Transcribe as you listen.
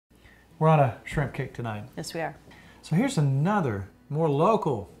We're on a shrimp kick tonight. Yes, we are. So here's another more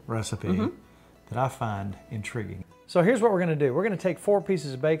local recipe that I find intriguing. So here's what we're going to do. We're going to take 4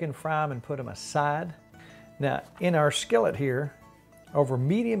 pieces of bacon, fry them, and put them aside. Now, in our skillet here, over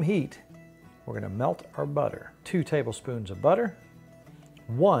medium heat, we're going to melt our butter. 2 tablespoons of butter,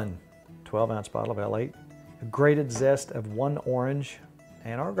 1 12-ounce bottle of Ale-8, a grated zest of 1 orange,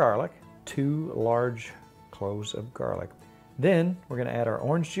 and our garlic, 2 large cloves of garlic. Then we're going to add our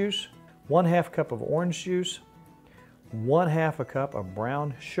orange juice, 1/2 cup of orange juice, 1/2 a cup of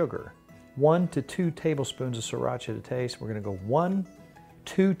brown sugar, 1 to 2 tablespoons of sriracha to taste. We're going to go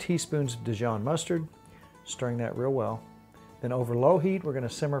 2 teaspoons of Dijon mustard, stirring that real well. Then over low heat, we're going to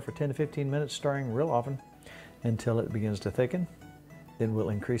simmer for 10 to 15 minutes, stirring real often until it begins to thicken. Then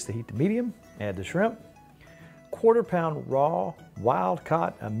we'll increase the heat to medium, add the shrimp, 1/4 pound raw,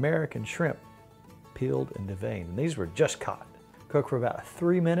 wild-caught American shrimp, peeled and deveined. And these were just caught. Cook for about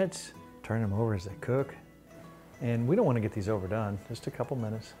 3 minutes, turn them over as they cook. And we don't want to get these overdone, just a couple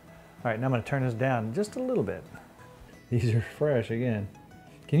minutes. All right, now I'm going to turn this down just a little bit. These are fresh again.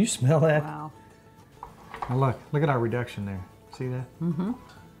 Can you smell that? Wow. Now look at our reduction there. See that? Mm-hmm.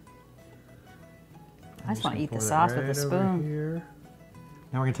 I just want to eat the sauce with a spoon. Here.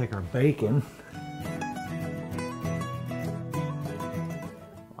 Now we're going to take our bacon.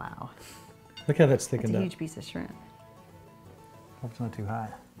 Wow. Look how that's thickened That's up. a huge piece of shrimp. Hope it's not too high.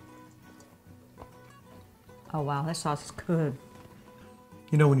 Oh wow, that sauce is good.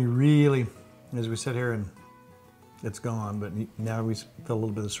 You know, when you really, as we sit here and it's gone, but now we feel a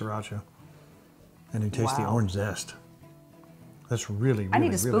little bit of sriracha and you taste the orange zest. That's really, really, I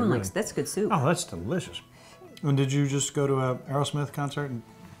need a spoon. really. That's good soup. Oh, that's delicious. And did you just go to a Aerosmith concert and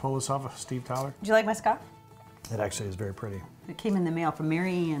pull this off of Steve Tyler? Did you like my scarf? It actually is very pretty. It came in the mail from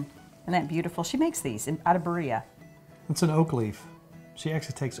Mary Ann. Isn't that beautiful? She makes these out of Berea. It's an oak leaf. She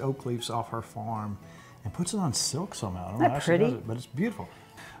actually takes oak leaves off her farm and puts it on silk somehow. I don't know how she does it, but it's beautiful.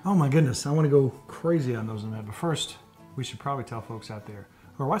 Oh my goodness, I want to go crazy on those in a minute. But first, we should probably tell folks out there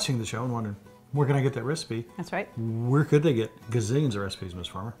who are watching the show and wondering, where can I get that recipe? That's right. Where could they get gazillions of recipes, Miss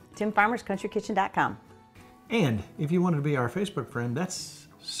Farmer? TimFarmersCountryKitchen.com. And if you wanted to be our Facebook friend, that's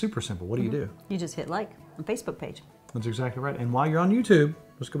super simple. What do you do? You just hit like on Facebook page. That's exactly right. And while you're on YouTube,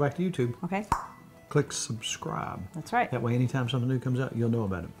 let's go back to YouTube. Okay. Click subscribe. That's right. That way, anytime something new comes out, you'll know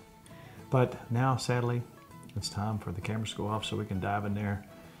about it. But now, sadly, it's time for the cameras to go off so we can dive in there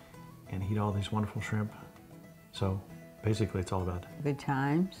and eat all these wonderful shrimp. So basically, it's all about Good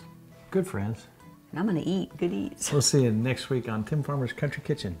times. good friends. And I'm going to eat good eats. We'll see you next week on Tim Farmer's Country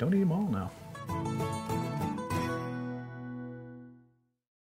Kitchen. Don't eat them all now.